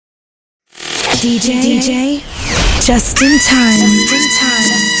DJ JustinTyme.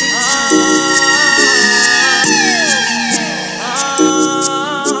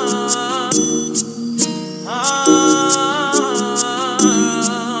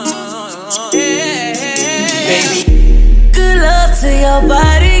 Good love till your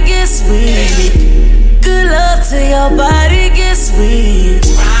body gets weak. Good love till your body gets weak.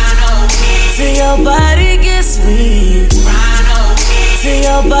 Till your body gets weak. Till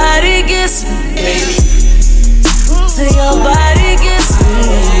your body gets weak. Till your body gets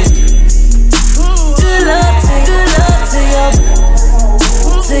weak. Good love till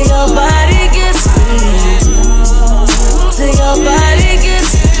your body gets weak. Till your body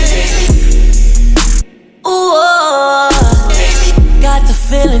gets weak. Ooh, oh, got the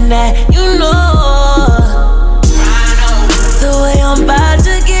feeling that you know the way I'm about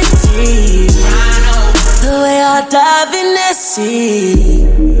to get deep, the way I dive in that sea,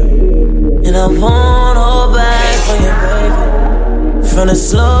 and I won't hold back for you, baby. From the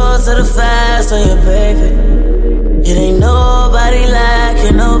slow to the fast on you, baby. It ain't nobody like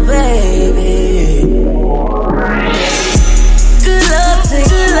you, no, baby. Good love to your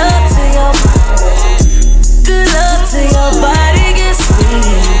good love till your body gets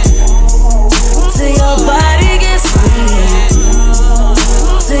weak. Till your body gets weak.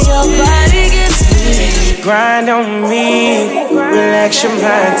 Till your body gets weak. Grind on me, relax your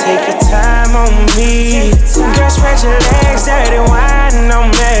mind, take your time on me. Girl, spread your legs, dirty wine on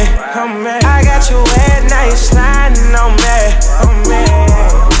me. I got you wet, now you sliding on me.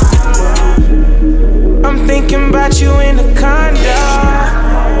 I'm thinking about you in the condo.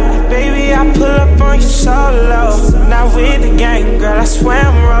 Baby, I pull up on you solo. Not with the gang, girl, I swear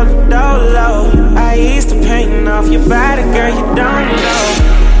I'm rolling dolo. I ease the pain off your body, girl, you don't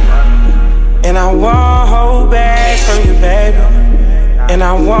know. And I won't hold back from you, baby. And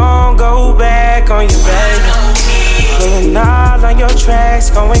I won't go back on you, baby. Pulling all on your tracks,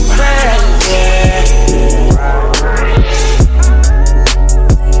 going crazy.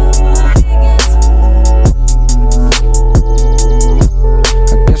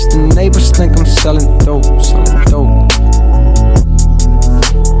 The neighbors think I'm selling dope.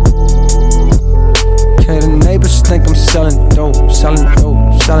 Okay, the neighbors think I'm selling dope.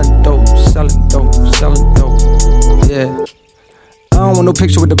 Yeah. I don't want no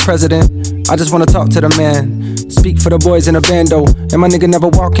picture with the president. I just wanna talk to the man. Speak for the boys in the bando, and my nigga never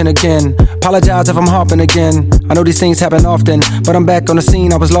walking again. Apologize if I'm hopping again. I know these things happen often, but I'm back on the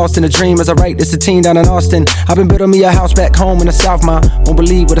scene. I was lost in a dream as I write this 18 down in Austin. I've been building me a house back home in the South, ma. Won't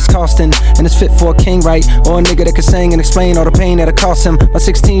believe what it's costing, and it's fit for a king, right? Or a nigga that can sing and explain all the pain that it cost him. My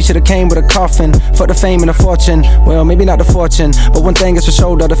 16 should've came with a coffin. Fuck the fame and the fortune. Well, maybe not the fortune, but one thing is for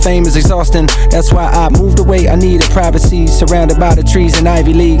sure, though, the fame is exhausting. That's why I moved away. I needed privacy, surrounded by the trees in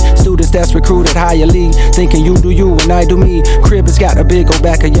Ivy League. Students that's recruited higher league, thinking you do you and I do me. Crib has got a big old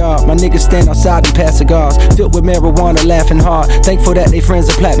backyard. My niggas stand outside and pass cigars, filled with marijuana, laughing hard. Thankful that they friends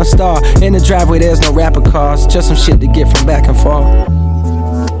a platinum star. In the driveway there's no rapper cars, just some shit to get from back and forth.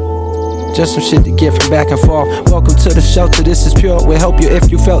 Just some shit to get from back and forth. Welcome to the shelter, this is pure. We'll help you if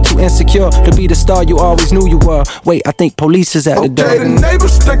you felt too insecure to be the star you always knew you were. Wait, I think police is at the door. Okay, the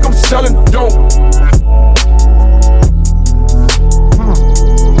neighbors think I'm selling dope.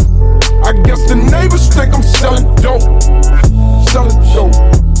 I guess the neighbors think I'm selling dope.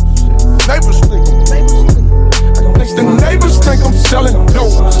 Neighbors think the neighbors think I'm selling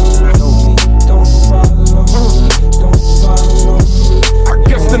dope. I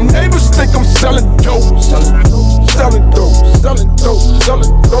guess the neighbors think I'm selling dope. Selling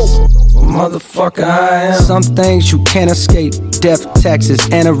dope. Motherfucker, I am. Some things you can't escape. Death, taxes,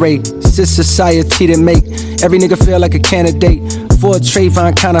 and a rate. It's this society that make every nigga feel like a candidate for a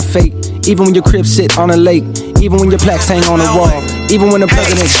Trayvon kind of fate. Even when your crib sit on a lake, even when your plaques hang on the wall, even when the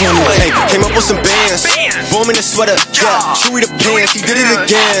president came up with some bands, boom in the sweater, yeah, Chewy the pants, he did it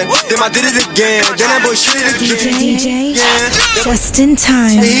again, then I did it again, then that boy shit it again. DJ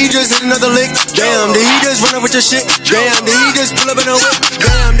JustinTyme. Did he just hit another lick? Damn, did he just run up with your shit? Damn, did he just pull up in a whip?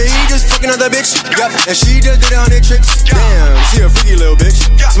 Damn, did he just fuck another bitch? Yup, and she just did it on their tricks. Damn, she a freaky little bitch,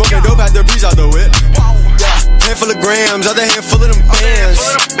 smoking dope, had the breeze out the whip. Yeah, handful of grams, other hand full of them bands.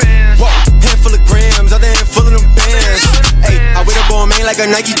 Whoa, handful of grams, other hand full of them bands. Ayy, I wear the ball main like a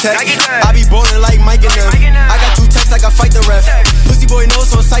Nike tech. I be ballin' like Mike and them. I got 2 texts like I fight the ref. Pussy boy knows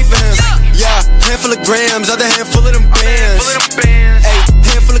so sight for him. Yeah, handful of grams, other hand full of them bands. Ayy,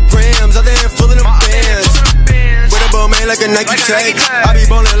 handful of grams, other hand full of them bands. Wear the ball main like a Nike tech. I be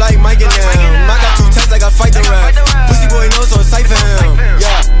ballin' like Mike and them. I got 2 texts like I fight the ref. Pussy boy knows so sight for him.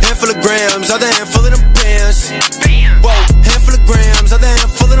 Yeah, handful of grams, other hand full of them bands. Whoa, handful of grams, other hand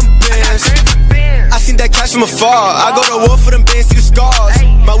full of them bands. watch from afar. I go to war for them bands, see the scars.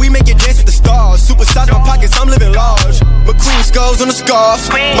 My we make it dance with the stars. Supersize my pockets, I'm living large. McQueen skulls on the scarf.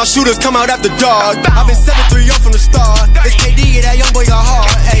 My shooters come out after dark. I've been 7-3-0 from the start. It's KD, that young boy got hard.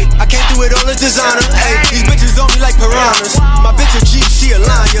 Ayy, I came through with all the designer. Ayy, these bitches on me like piranhas. My bitch a G, she a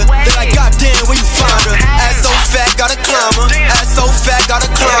lion. They're like, goddamn, where you find her? Ass so fat, gotta climb her. Ass so fat, gotta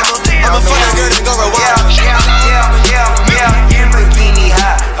climb her. I'm a funny girl that go rewind. Yeah, in bikini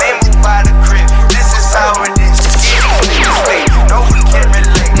high. They move by the crib. This is how it is. No, we can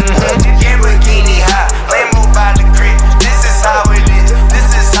relate. In bikini high. They move by the crib. This is how it is. This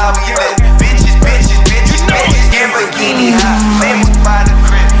is how we live. Bitches. In bikini high. They move by the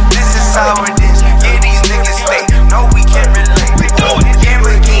crib. This is how it is. Yeah, these niggas fake. No, we can relate. In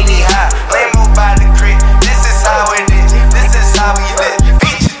bikini high. They move by the crib. This is how it is. This is how we live.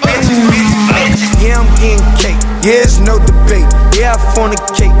 Bitches. Yeah, I'm getting cake. Yeah, it's no debate. Yeah, I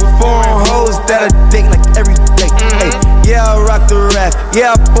fornicate. Foreign hoes that I date like every day. Hey, yeah, I rock the raft.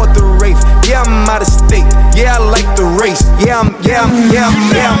 Yeah, I bought the Wraith. Yeah, I'm out of state. Yeah, I like the race. Yeah,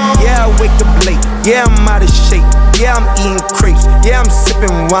 I wake up late. Yeah, I'm out of shape. Yeah, I'm eating crepes. Yeah, I'm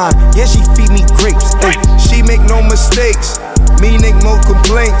sipping wine. Yeah, she feed me grapes. Hey, she make no mistakes. Me make no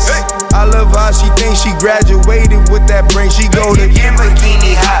complaints. I love how she thinks she graduated with that brain. She go to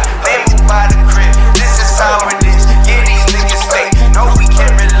bikini high. They move by the crib. This is how it is. Yeah, these niggas fake. No, we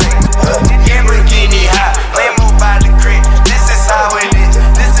can't relate. In bikini high. They move by the crib. This is how it is.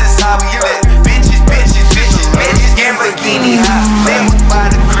 This is how we live. Bitches. In bikini high. They move by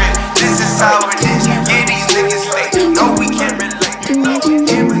the crib. This is how it is. Yeah, these niggas fake. No, we can't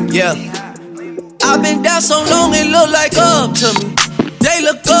relate. Yeah. I've been down so long it look like up to me. They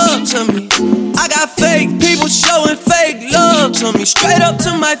look up to me. I got fake people showing fake love to me. Straight up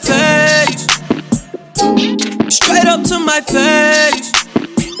to my face. Straight up to my face.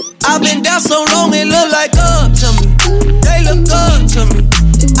 I've been down so long it look like up to me. They look up to me.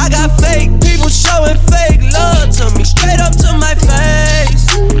 I got fake people showing fake love to me. Straight up to my face.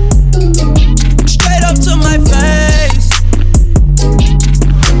 Straight up to my face.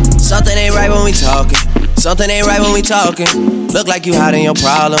 Something ain't right when we talking. Something ain't right when we talking. Look like you hiding your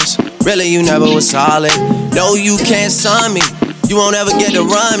problems. Really, you never was solid. No, you can't son me. You won't ever get to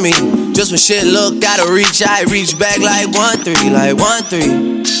run me. Just when shit look, gotta reach, I reach back like 1-3, like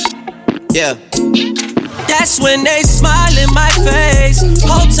 1-3. Yeah. That's when they smile in my face.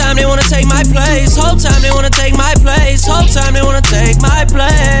 Whole time they wanna take my place. Whole time they wanna take my place. Whole time they wanna take my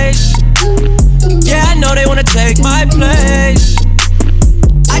place. Yeah, I know they wanna take my place.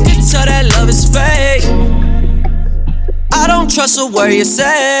 I can tell that love is fake. I don't trust a word you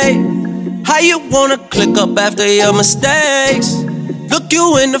say. How you wanna click up after your mistakes? Look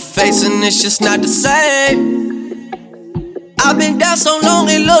you in the face and it's just not the same. I've been down so long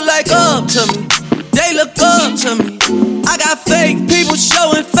it look like up to me. They look up to me. I got fake people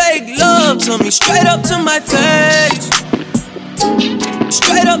showing fake love to me. Straight up to my face.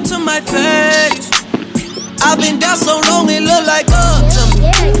 Straight up to my face. I've been down so long it look like up to me.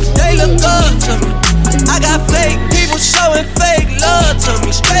 They look up to me. I got fake people showing fake love to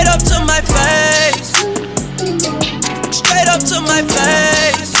me. Straight up to my face. Straight up to my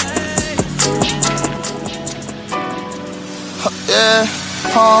face. Yeah.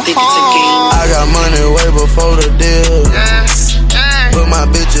 I got money way before the deal. Put my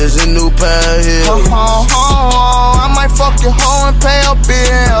bitches in new pair of heels. I might fuck your hoe and pay a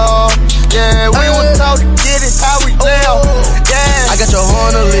bill. Yeah, we were taught to get it how we live. Yeah, I got your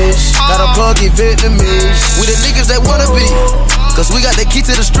horn on leash. Got a plug in Vietnamese. We the niggas that wanna be. Cause we got the key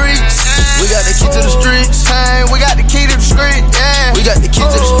to the streets. We got the key to the streets. Hey, we got the key to the street. Yeah, we got the key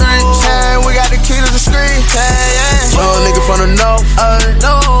to the streets. Hey, we got the key to the street. Hey, yeah. Young nigga from the north.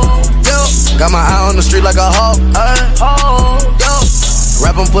 No, yo. Got my eye on the street like a hawk. Yo.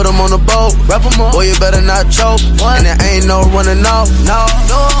 Rap 'em, put 'em on the boat. Rap 'em up. Boy, you better not choke. And there ain't no running off. No.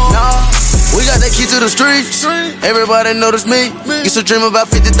 We got that key to the streets. Everybody notice me. Used to dream about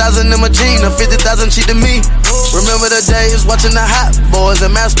 50,000 in my jeans. Now 50,000 cheating me. Remember the days watching the Hot Boys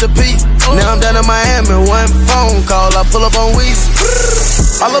and Master P. Now I'm down in Miami. One phone call, I pull up on Weezy.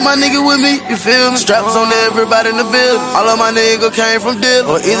 All of my niggas with me, you feel me? Straps on to everybody in the building. All of my niggas came from deal.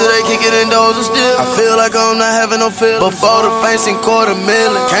 Or either they kick it indoors or still. I feel like I'm not having no feeling. Before the face and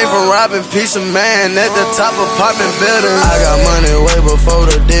 $250,000. Came from robbing piece of man at the top of popping buildings. I got money way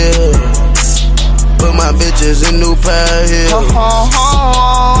before the deal. Put my bitches in new pair of heels.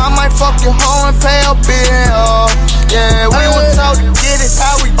 I might fuck your hoe and pay a bill. Yeah, we were taught to get it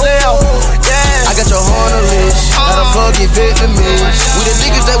how we live. Yeah, I got your horn on leash. Got a plug in Vietnamese. We the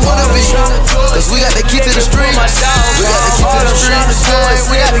niggas that wanna be. Cause we got the key to the streets. We got the key to the streets.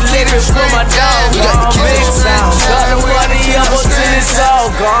 We got the liquor for my dog. Big sound, got the money up until it's all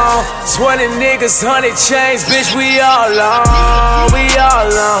gone. 20 niggas, 100 chains, bitch, we all on. We all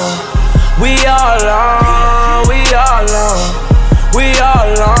on. We all on. We all on. We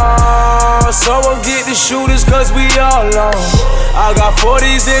all on. Someone get the shooters, cause we all on. I got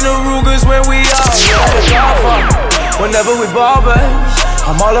 40s in the Rugers when we all on. Whenever we ball, babe,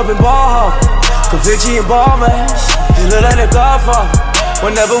 I'm all up in ball hop. Cavici and ball, man, he look like the Godfather.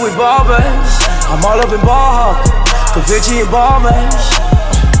 Whenever we ball, babe, I'm all up in ball hop. Cavici and ball, man.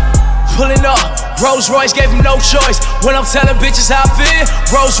 Pulling up, Rolls Royce gave him no choice. When I'm telling bitches how I feel,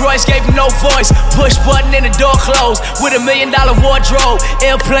 Rolls Royce gave him no voice. Push button and the door closed with $1 million wardrobe.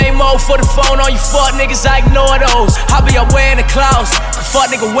 Airplane mode for the phone on you fuck niggas, I ignore those. I be up wearing the clouds, the fuck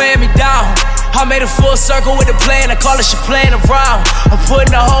nigga wearing me down. I made a full circle with the plan, I call it shit playing around. I'm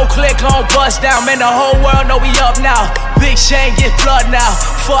putting the whole clique on bust down, man, the whole world know we up now. Big chain get flood now,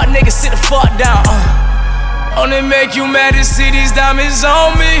 fuck niggas sit the fuck down. Only make you mad to see these diamonds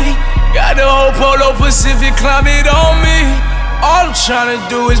on me. Got the whole Polo Pacific climate on me. All I'm tryna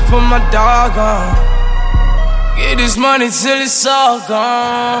do is put my dog on. Get this money till it's all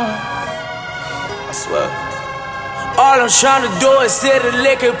gone. I swear. All I'm tryna do is hit the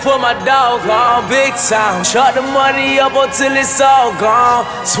liquor, put my dog on. Big time, shut the money up until it's all gone.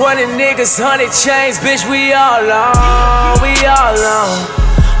 20 niggas, 100 chains, bitch, we all on. We all on.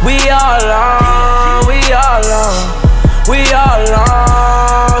 We all on. We all on. We all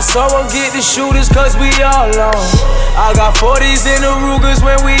on. Someone get the shooters, cause we all on. I got 40s in the Rugers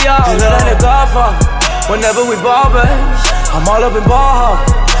when we all on. Like the Godfather. Whenever we ball, babe, I'm all up in ball hop.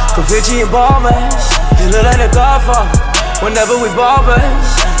 Cavici and ball, man, he look like the Godfather. Whenever we ball, babe,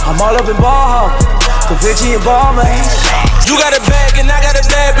 I'm all up in ball hop. Cavici and ball, man. You got a bag and I got a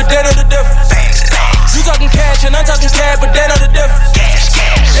bag, but they know the difference. You talking cash and I'm talking cash, but they know the difference.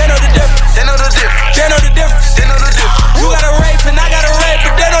 They know the difference. They know the difference. They know the difference. They know the difference. You got a rape and I got a rape,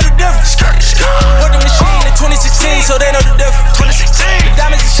 but they know the difference. Work the machine in 2016, so they know the difference. 2016. The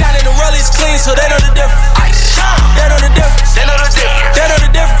diamonds are shining, the rollies clean, so they know the difference. They know the difference. They know the difference. They know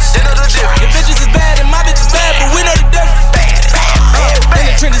the difference. They know the difference. The bitches is bad and my bitch is bad, but we know the difference. In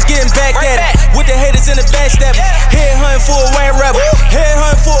the trenches getting back at it, with the haters in the backstabbing. Head hunting for a white rebel. Head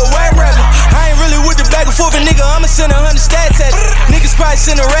hunting for a white rebel. I ain't really with the back and forth, and nigga, I'ma send 100 stats at it. Niggas probably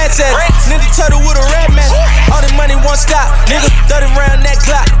sending rats at it. Ninja turtle with a rat mask. All the money won't stop, nigga. 30 round that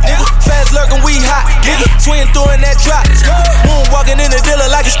clock, nigga. Fast lurking, we hot, nigga. Swing throwing that drop, nigga. Moon walking in the dealer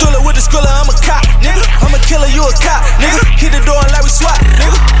like a stroller with a stroller. I'm a cop, nigga. I'm a killer, you a cop, nigga. Hit the door like we swap,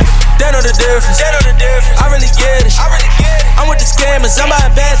 nigga. They know the difference. They know the difference. I really get it. I'm with the scammers. I'm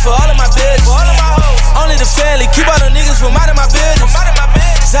buying bags for all of my business. Only the family. Keep all the niggas from out of my business.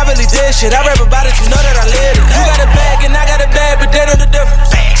 Cause I really did shit. I rap about it. You know that I live it. You got a bag and I got a bag, but they know the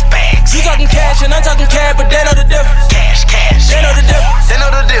difference. You talking cash and I'm talking cash, but they know the difference. They know the difference. They know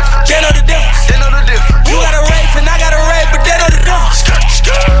the difference. They know the difference. They know the difference. You got a rape and I got a rape, but they know the difference.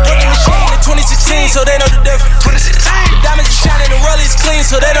 Work the machine in 2016, so they know the difference. 2016. The diamonds are shining, the rollies clean,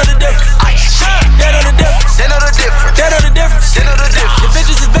 so they know the difference. They know the difference. They know the difference. They know the difference. They know the difference. The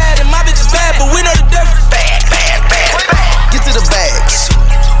bitches is bad and my bitch is bad, but we know the difference. Bad. Get to the bags,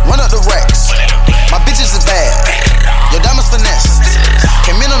 run up the racks. My bitches is bad, your diamonds finesse.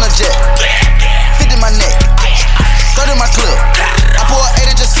 Came in on a jet, 50 my neck, 30 my clip. I pour an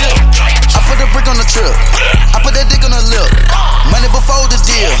 8 inch slip. I put the brick on the trip. I put that dick on the lip. Money before the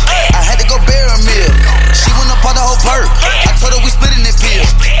deal. I had to go bury a meal. She wanna part the whole perk. I told her we splitting that pill.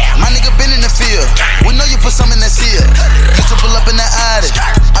 My nigga been in the field. We know you put some in that seal. Used to pull up in that Audi.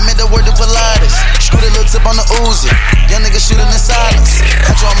 I made that word to Pilates. Screw the little tip on the Uzi. Young nigga shooting in silence.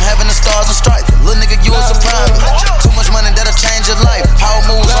 Control, I'm having the stars and stripes. Little nigga, you was a private. Too much money that'll change your life. Power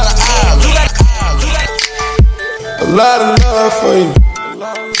moves on the island. A lot of love for you.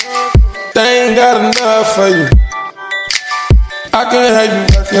 They ain't got enough for you. I can have you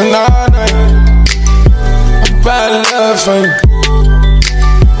working all night. I'm buying love for you.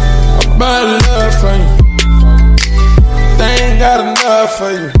 I'm buying love for you. They ain't got enough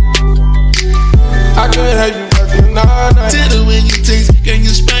for you. I can have you working all night. Tell the way you taste, girl,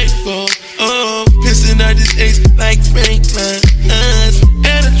 you spiteful. Oh, pissing out this ace like Franklin.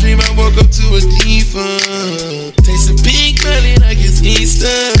 Had a dream, I woke up to a diva. Tasting pink money like it's Easter.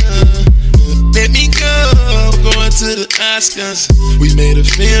 Let me go, going to the Oscars. We made a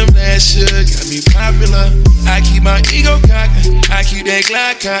film last year, got me popular. I keep my ego cocking, I keep that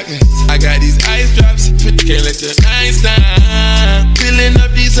Glock cocking. I got these ice drops, can't let the ice down. Filling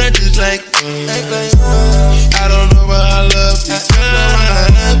up these hundreds like I don't know what I love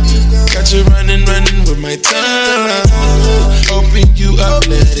you. Got you running with my tongue. Open you up,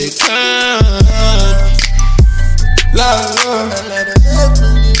 let it come. Lot of love,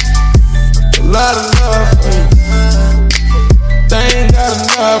 a lot of love for you. They ain't got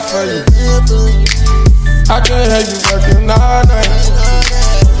enough for you. I can't have you working all night.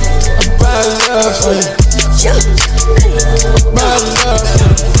 I'm bad love for you. Bad love for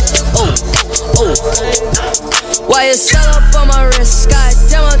you. Why you sell up on my wrist? God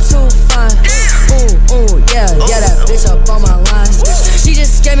damn, I'm too fine. Yeah, that bitch up on my line. She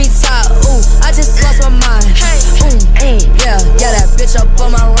just gave me top, I just lost my mind. Yeah, that bitch up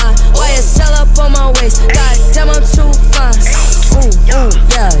on my line. Why you sell up on my waist? God damn, I'm too fine.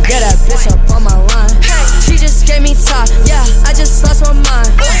 Yeah, that bitch up on my line. She just gave me top, yeah, I just lost my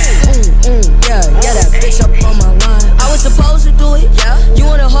mind. Yeah, that bitch up on my line. I was supposed to do it, you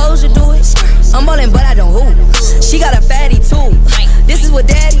want the hoes to do it. I'm ballin', but I don't hoop. She got a fatty too. This is what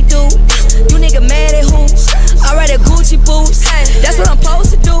daddy do. You nigga mad at who? I ride a Gucci boots. That's what I'm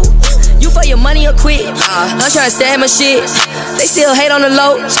supposed to do. You for your money or quit. I'm tryna stab my shit. They still hate on the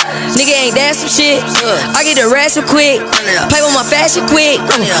low. Nigga ain't that some shit. I get the rest so quick. Play with my fashion quick.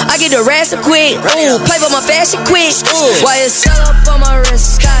 I get the rest so quick. Play with my fashion quick. Why you sell up on my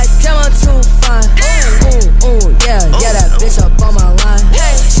wrist? God damn, I'm too fine. Yeah, that bitch up on my line.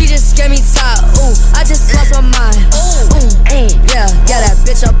 She just gave me top. I just lost my mind. Yeah, that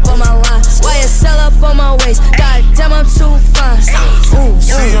bitch up on my line. Why you sell up on my waist? God damn, I'm too fine.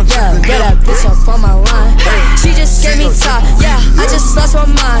 Yeah, that bitch up on my line. She just gave me top. Yeah, I just lost my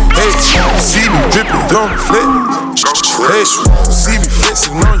mind. Hey, see me drippin', don't flip. Hey, see me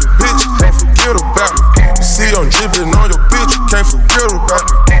flexin' on your bitch, can't forget about me. See I'm drippin' on your bitch, you can't forget about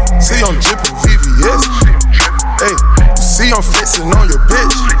me. See I'm drippin' VVS. Hey, see I'm flexin' on your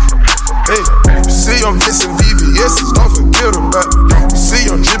bitch. Hey, see I'm missing VVS, don't forget about me. See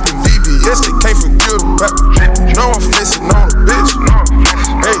I'm drippin' VVS, they can't forget about me. Know I'm flexin' on a bitch.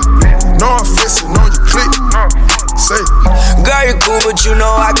 Hey, know I'm flexin' on your clique. Say, girl, you cool, but you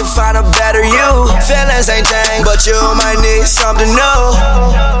know I can find a better you. Feelings ain't changed, but you might need something new.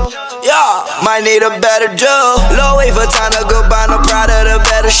 Yeah, might need a better dude. Low wait for time to go buy no Prada, the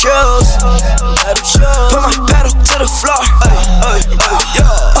better shoes. Put my pedal to the floor.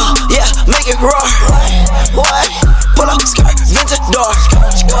 Yeah, make it roar. What? Pull up skirt, vintage door.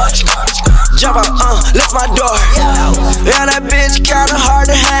 Jump out, lift my door. Yeah, that bitch kinda hard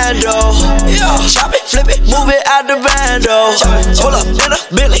to handle. Chop it, flip it, move it out the bando. Pull up in a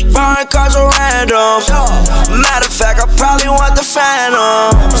Bentley, foreign cars are random. Matter of fact, I probably want the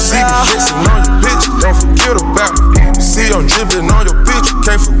Phantom. See me flexin' on your bitch, don't forget about me. See I'm drippin' on your bitch, you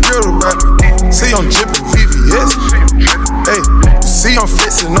can't forget about me. See I'm drippin' VVS. Hey, see I'm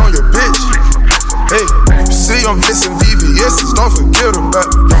flexin' on your bitch. Hey, see I'm missing VVS, don't forget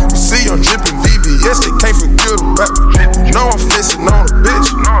about me. See I'm drippin' VVS, they can't forget about me. Know I'm flexin' on a bitch.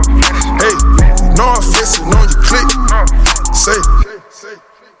 Hey, know I'm flexin' on your clique. Say,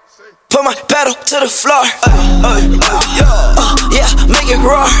 put my pedal to the floor. Yeah, make it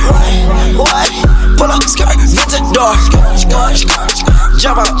roar. What? Pull up skirt, vintage door.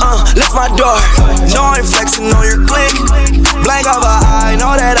 Jump out, lift my door. No, I ain't flexing on your clique. Blank of an eye,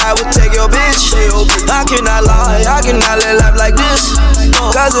 know that I would take your bitch. I cannot lie, I cannot live life like this.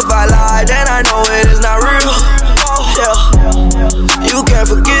 Cause if I lie, then I know it is not real. Yeah, you can't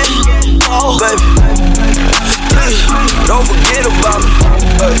forget, baby. Please, don't forget about me.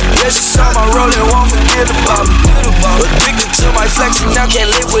 Yeah, she saw my roll and won't forget about me. Addicted to my flexing, now can't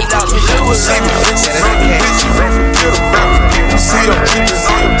live without me. see me flexin' on your bitch, don't forget about me. See I'm drippin'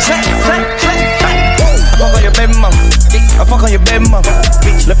 on your bitch. I fuck on your baby mama. I fuck on your baby mama.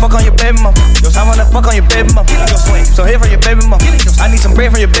 Let's fuck on your baby mama. I wanna fuck on your baby mama. So here from your baby mama. I need some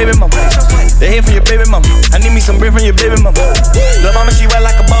bread from your baby mama. They here from your baby mama. I need me some bread from your baby mama. Lil' mama, she wet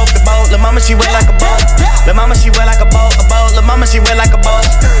like a boat, the boat. Lil' mama, she wet like a boat. Lil' mama, she wet like a boat, a boat. Lil' mama, she wet like a boat.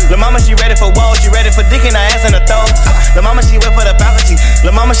 Lil' mama, she ready for war. She ready for dick in her ass and her throat. Lil' mama, she wet for the faculty.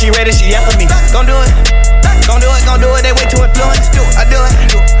 Lil' mama, she ready, she after me. Gon' do it. Gon' do it, gon' do it. They way too influenced. I do it.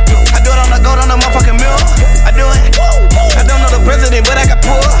 I do it on the gold on the motherfucking mirror. I do it. I don't know the president, but I got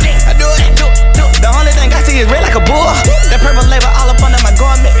pull. I do it. The only thing I see is red like a bull. That purple label all up under my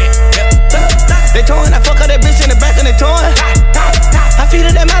garment. They torn, I fuck her that bitch in the back and they torn. I feed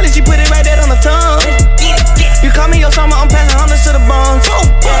her that mileage, she put it right there on the tongue. You call me your summer, I'm passing hundreds to the bones.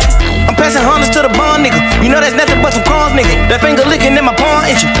 I'm passing hundreds to the bone, nigga. You know that's nothing but some crumbs, nigga. That finger licking in my palm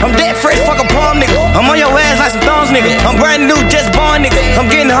itchin'. I'm dead fresh, fuck a palm, nigga. I'm on your ass like some thongs, nigga. I'm brand new, just born, nigga. I'm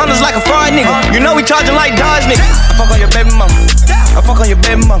getting hundreds like a fraud nigga. You know we charging like Dodge nigga. I fuck on your baby mama. I fuck on your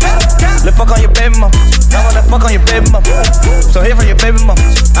baby mama. Let's fuck on your baby mama. I wanna fuck on your baby mama. So here from your baby mama.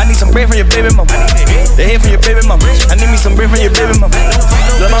 I need some bread from your baby mama. They here from your baby mama. I need me some bread from your baby mama.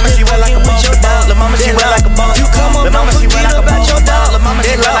 Lil' mama, she wet like a bone. Lil' mama, she wet like a bone. You come up, don't forget about your dog. Lil' mama,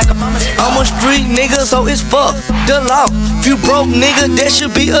 she wet like a bone. I'm a street nigga, so it's fuck the law. If you broke nigga, that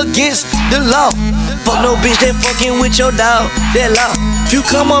should be against the law. Fuck no bitch that fucking with your dog, that law. If you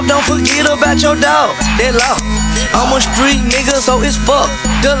come up, don't forget about your dog, that law. I'm a street nigga, so it's fuck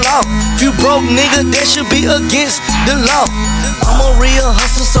the law. If you broke nigga, that should be against the law. I'm a real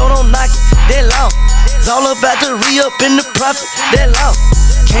hustler, so don't knock it, that law. It's all about the re-up in the profit, that law.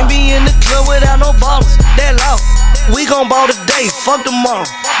 Can't be in the club without no ballers, that law. We gon' ball today, fuck tomorrow,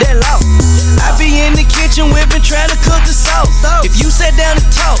 that law. I be in the kitchen whipping, trying to cook the sauce. If you sat down and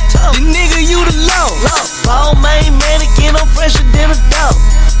talk, then nigga you the law. Ball main mannequin, I'm fresher than a dog.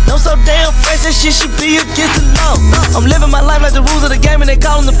 I'm so damn fresh, that shit should be against the law. I'm living my life like the rules of the game, and they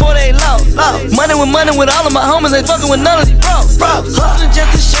call them the 48 law. Money with all of my homies, ain't fucking with none of these bros. Hustling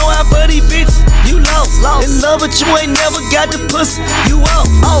just to show out for these bitches. You lost. In love, but you ain't never got the pussy. You off.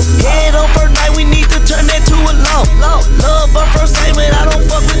 Head on first night, we need to turn that to a law. Love but first name, and I don't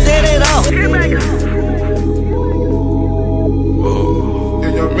fuck with that at all.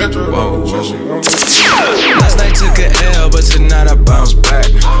 Last night took a L, but tonight I bounce back.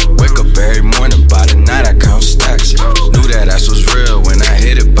 Wake up every morning, by the night I count stacks. Knew that ass was real when I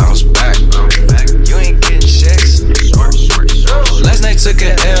hit it, bounce back. You ain't getting checks. Last night took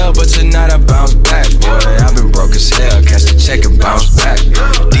a L, but tonight I bounce back. Boy, I've been broke as hell, catch the check and bounce back.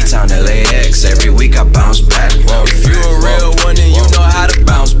 D-Town LAX, every week I bounce back. If you a real one, then you know how to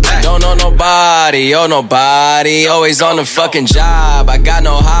bounce back. Don't know nobody, oh nobody. Always on the fucking job, I got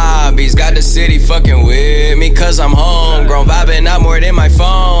no hobbies. Got the city fucking with me, cause I'm homegrown. Vibing out more than my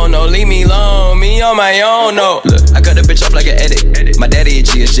phone, no leave me alone, me on my own, no. Look, I cut the bitch off like an edit. My daddy a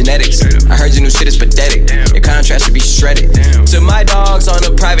G, it's genetics. I heard your new shit is pathetic. Your contrast should be shredded. To my dogs on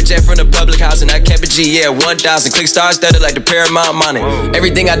a private jet from the public house, and I kept a G, yeah, 1,000. Click stars studded like the Paramount money.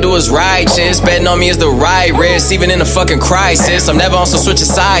 Everything I do is righteous. Betting on me is the right risk, even in a fucking crisis. I'm never on some switching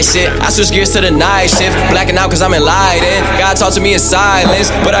side shit. I switch gears to the night shift, blacking out cause I'm enlightened. God talk to me in silence,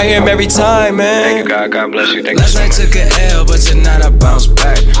 but I hear him every time, man. Thank you, God. God bless you. Thank you. Last night took a L, but tonight I bounce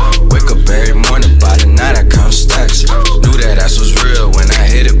back. Wake up every morning, by the night I count stacks. Knew that ass was real when I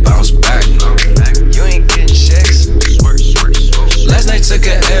hit it, bounce back. You ain't getting checks. Last night took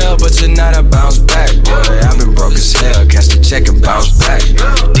a L, but tonight I bounce back. Boy, I've been broke as hell, catch the check and bounce back.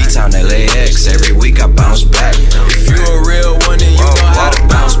 D-Town LAX, every week I bounce back. If you a real one, then you know how to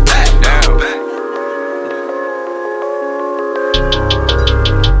bounce back.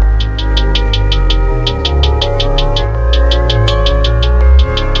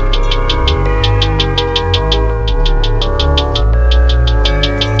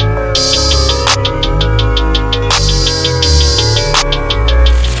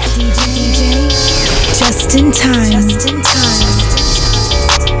 JustinTyme.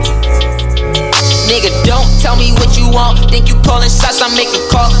 Nigga, don't tell me what you want. Think you calling shots, I make a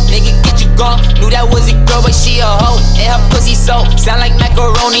call. Nigga, get you gone. Knew that was a girl, but she a hoe. And her pussy so sound like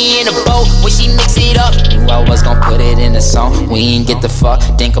macaroni in a bowl. When she mix it up, knew I was gon' put it in a song. We ain't get the fuck.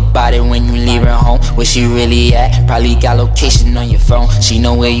 Think about it when you leave her home. Where she really at? Probably got location on your phone. She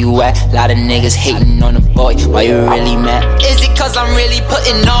know where you at. Lot of niggas hating on the boy. Why you really mad? Is it cause I'm really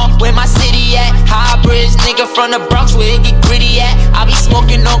putting on where my city at? High bridge nigga from the Bronx, where it get gritty at. I be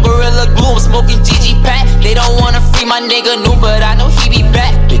smoking on Gorilla Glue, I'm smoking GG Pack. They don't wanna free my nigga new, but I know he be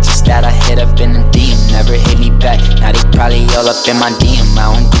back. Bitches that I hit up in the DM never hit me back. Now they probably all up in my DM,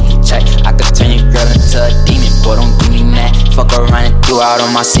 I don't give you check. I could turn your girl into a demon, boy don't give me mad. Fuck around and threw out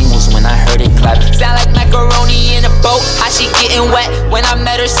on my singles when I heard it clap. Sound like macaroni in a boat, how she getting wet. When I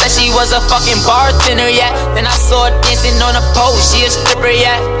met her, said she was a fucking bartender, yeah. Then I saw her dancing on a pole, she a stripper,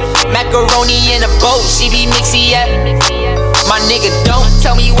 yeah. Macaroni in a boat, she be mixy, yeah. My nigga don't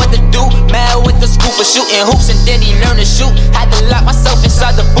tell me what to do. Mad with the school for shooting hoops, and then he learned to shoot. Had to lock myself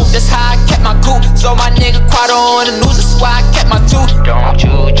inside the booth, that's how I kept my cool. So my nigga Quado on the news, that's why I kept my tooth. Don't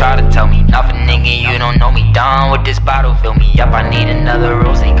you try to tell me nothing, nigga, you don't know me. Down with this bottle, fill me up, I need another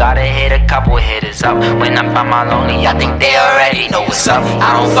rosy. Gotta hit a couple hitters up. When I'm by my lonely, I think they already know what's up.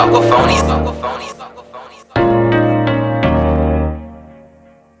 I don't fuck with phonies.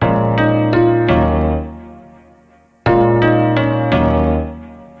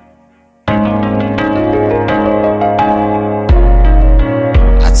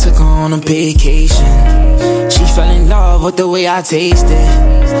 On a vacation, she fell in love with the way I tasted.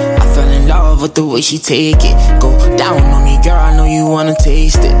 I fell in love love with the way she take it. Go down on me, girl, I know you wanna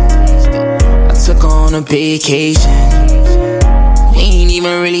taste it. I took her on a vacation. We ain't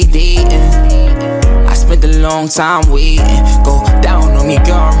even really dating. I spent a long time waiting. Go down on me,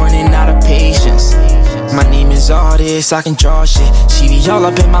 girl, I'm running out of patience. My name is Artist, I can draw shit. She be all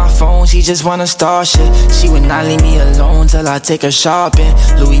up in my phone, she just wanna start shit. She would not leave me alone till I take her shopping.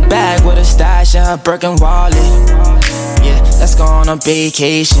 Louis bag with a stash and her Birkin wallet. Yeah, let's go on a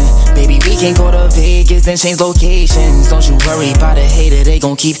vacation. Baby, we can go to Vegas and change locations. Don't you worry about a hater, they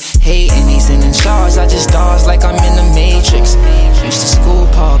gon' keep hating. They sending stars, I just dodge like I'm in the Matrix. Used to school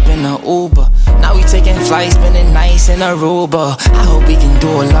pop in the Uber. Now we taking flights, spending nights in Aruba. I hope we can do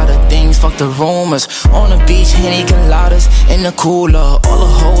a lot of things, fuck the rumors. On the beach, Henny coladas in the cooler. All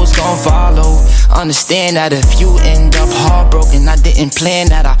the hoes gon' follow. Understand that if you end up heartbroken, I didn't plan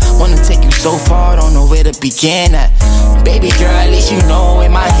that. I wanna take you so far, don't know where to begin at. Baby girl, at least you know where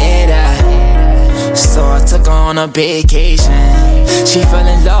my head at. So I took her on a vacation. She fell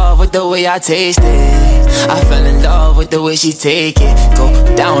in love with the way I taste it. I fell in love with the way she take it. Go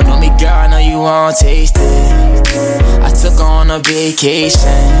down on me, girl, I know you won't taste it. I took her on a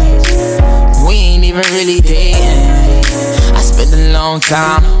vacation. We ain't even really dating. I spent a long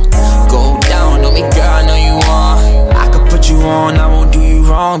time. Go down on me, girl, I know you want. I could put you on, I won't do you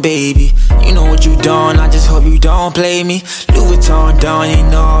wrong, baby. You know what you done, I just hope you don't play me. Louis Vuitton down, you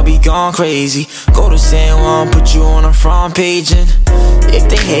know I'll be gone crazy. Go to San Juan, put you on the front page. And if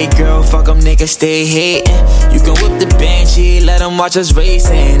they hate, girl, fuck them, niggas stay hating. You can whip the Banshee, let them watch us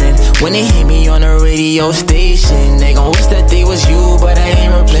racing. And when they hit me on the radio station, they gon' wish that they was you, but I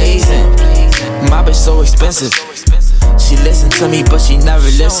ain't replacing. My bitch so expensive. She listen to me, but she never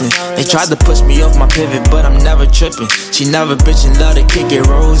listen. They tried to push me off my pivot, but I'm never tripping. She never bitchin', love to kick it,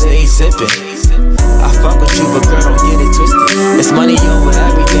 rose sippin'. I fuck with you, but girl, don't get it twisted. It's money over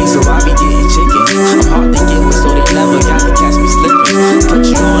everything, so I be getting chicken. I'm hard to get with, so they never got to catch me slipping. Put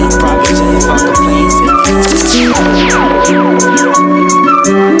you on a private jet, fuck a plane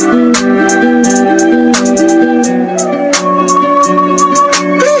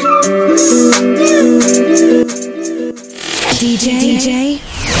DJ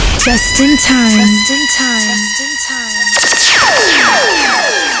JustinTyme.